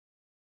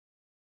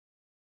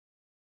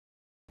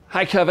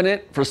Hi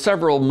Covenant. For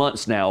several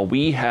months now,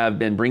 we have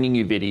been bringing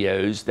you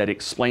videos that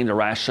explain the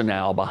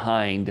rationale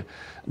behind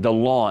the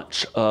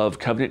launch of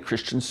Covenant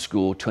Christian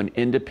School to an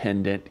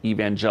independent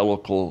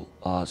evangelical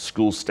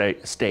school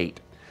state.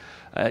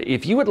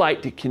 If you would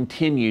like to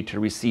continue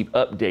to receive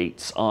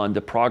updates on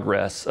the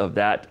progress of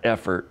that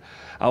effort,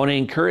 I want to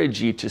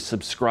encourage you to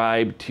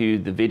subscribe to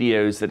the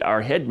videos that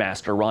our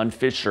headmaster, Ron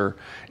Fisher,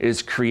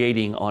 is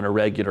creating on a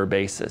regular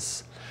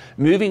basis.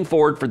 Moving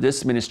forward for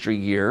this ministry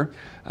year,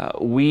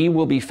 we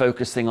will be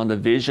focusing on the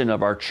vision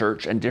of our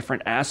church and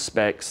different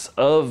aspects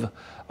of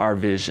our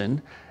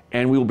vision,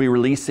 and we will be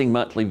releasing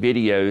monthly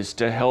videos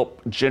to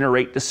help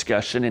generate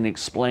discussion and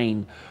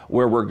explain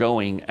where we're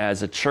going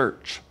as a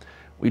church.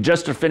 We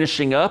just are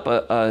finishing up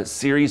a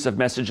series of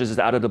messages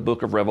out of the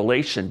book of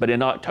Revelation, but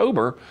in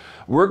October,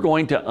 we're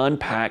going to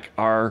unpack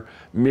our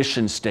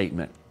mission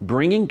statement,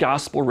 bringing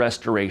gospel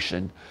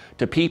restoration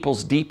to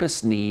people's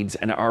deepest needs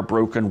in our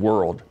broken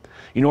world.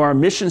 You know, our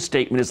mission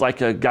statement is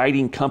like a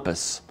guiding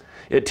compass.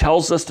 It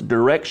tells us the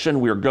direction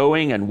we're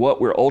going and what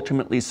we're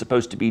ultimately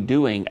supposed to be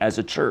doing as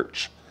a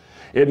church.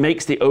 It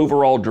makes the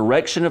overall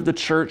direction of the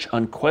church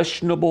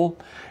unquestionable,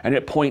 and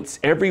it points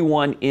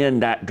everyone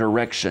in that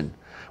direction.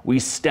 We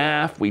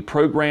staff, we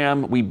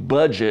program, we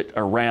budget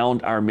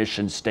around our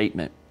mission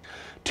statement.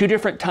 2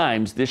 different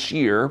times this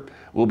year,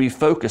 we'll be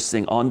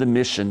focusing on the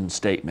mission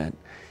statement,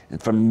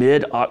 and from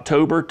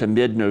mid-October to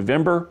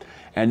mid-November,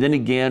 and then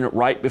again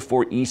right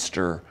before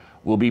Easter,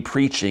 we'll be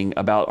preaching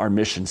about our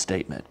mission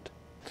statement.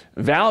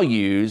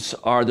 Values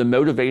are the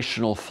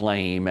motivational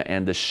flame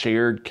and the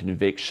shared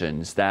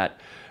convictions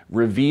that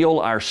reveal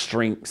our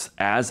strengths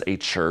as a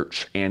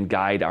church and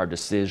guide our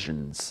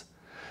decisions.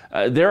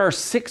 There are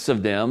 6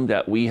 of them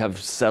that we have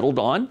settled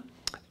on,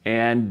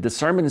 and the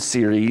sermon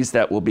series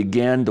that will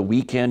begin the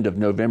weekend of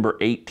November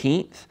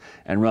 18th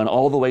and run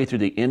all the way through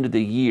the end of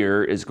the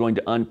year is going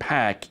to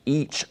unpack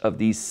each of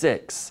these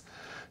 6.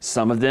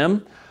 Some of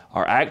them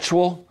are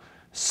actual,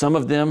 some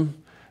of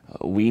them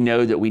we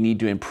know that we need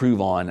to improve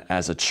on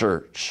as a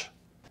church.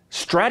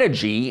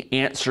 Strategy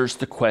answers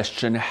the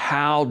question,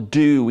 how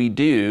do we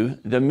do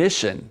the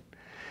mission?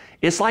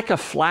 It's like a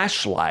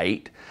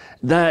flashlight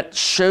that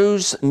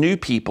shows new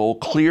people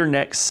clear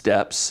next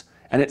steps,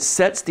 and it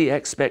sets the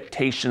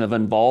expectation of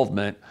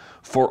involvement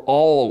for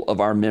all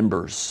of our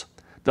members.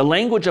 The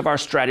language of our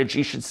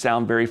strategy should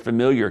sound very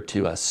familiar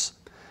to us.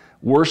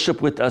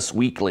 Worship with us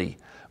weekly,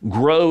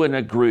 grow in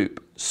a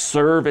group,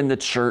 serve in the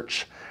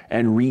church,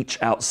 and reach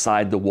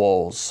outside the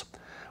walls.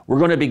 We're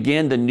going to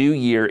begin the new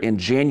year in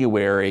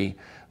January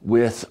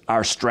with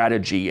our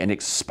strategy and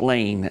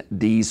explain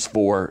these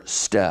 4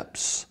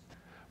 steps.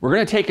 We're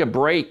going to take a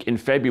break in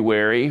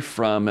February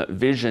from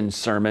vision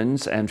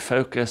sermons and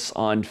focus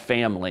on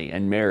family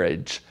and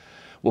marriage.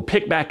 We'll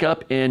pick back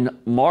up in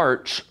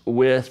March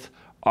with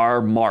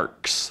our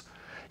marks.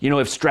 You know,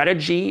 if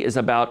strategy is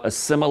about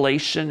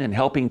assimilation and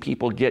helping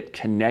people get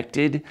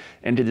connected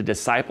into the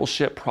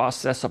discipleship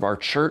process of our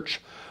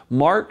church,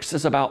 marks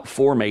is about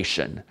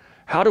formation.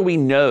 How do we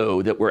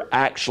know that we're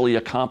actually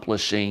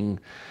accomplishing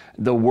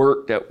the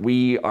work that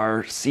we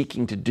are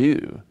seeking to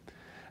do?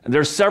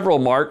 There's several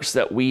marks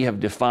that we have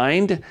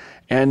defined,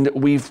 and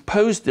we've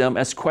posed them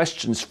as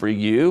questions for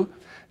you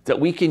that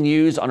we can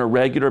use on a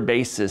regular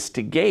basis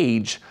to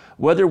gauge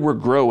whether we're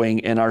growing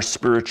in our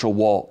spiritual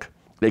walk.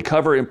 They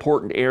cover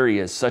important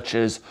areas such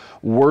as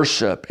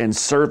worship and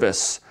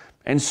service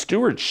and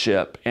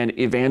stewardship and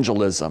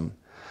evangelism.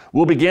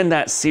 We'll begin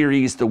that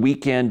series the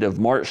weekend of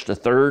March the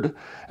 3rd,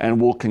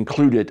 and we'll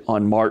conclude it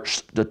on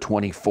March the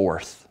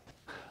 24th.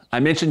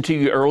 I mentioned to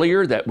you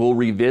earlier that we'll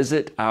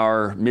revisit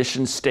our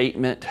mission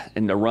statement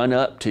in the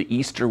run-up to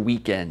Easter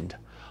weekend.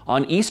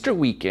 On Easter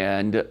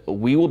weekend,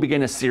 we will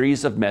begin a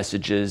series of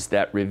messages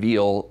that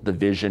reveal the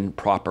vision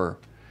proper.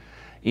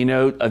 You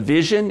know, a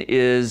vision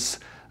is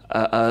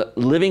a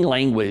living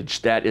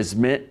language that is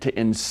meant to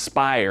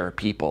inspire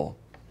people.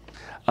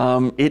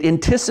 It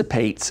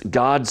anticipates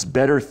God's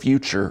better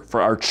future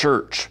for our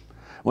church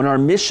when our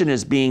mission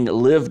is being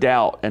lived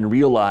out and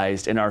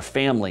realized in our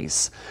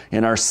families,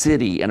 in our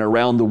city, and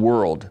around the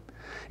world.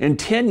 In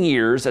 10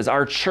 years, as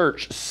our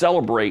church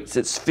celebrates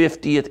its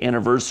 50th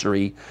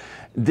anniversary,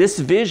 this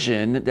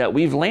vision that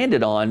we've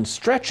landed on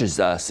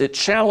stretches us. It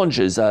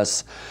challenges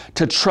us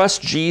to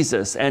trust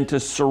Jesus and to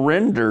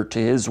surrender to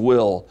His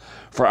will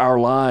for our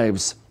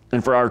lives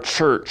and for our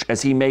church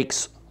as He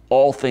makes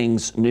all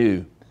things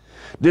new.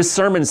 This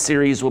sermon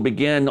series will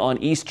begin on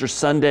Easter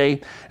Sunday,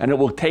 and it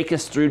will take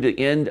us through the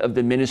end of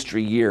the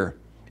ministry year.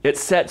 It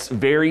sets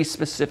very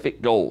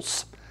specific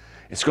goals.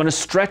 It's going to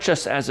stretch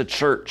us as a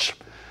church.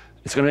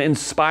 It's going to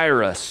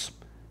inspire us.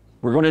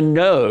 We're going to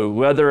know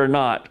whether or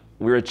not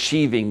we're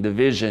achieving the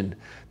vision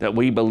that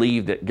we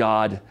believe that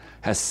God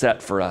has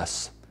set for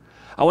us.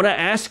 I want to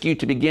ask you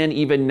to begin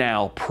even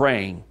now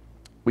praying.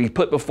 We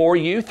put before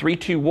you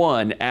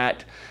 3-2-1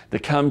 at the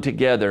Come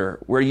Together,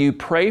 where you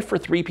pray for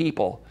 3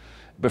 people.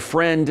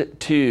 Befriend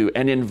 2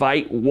 and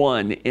invite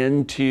 1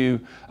 into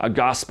a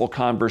gospel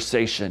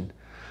conversation.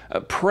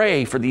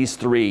 Pray for these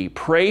 3.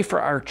 Pray for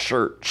our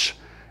church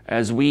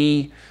as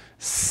we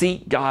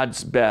seek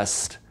God's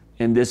best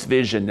in this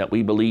vision that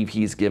we believe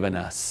He's given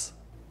us.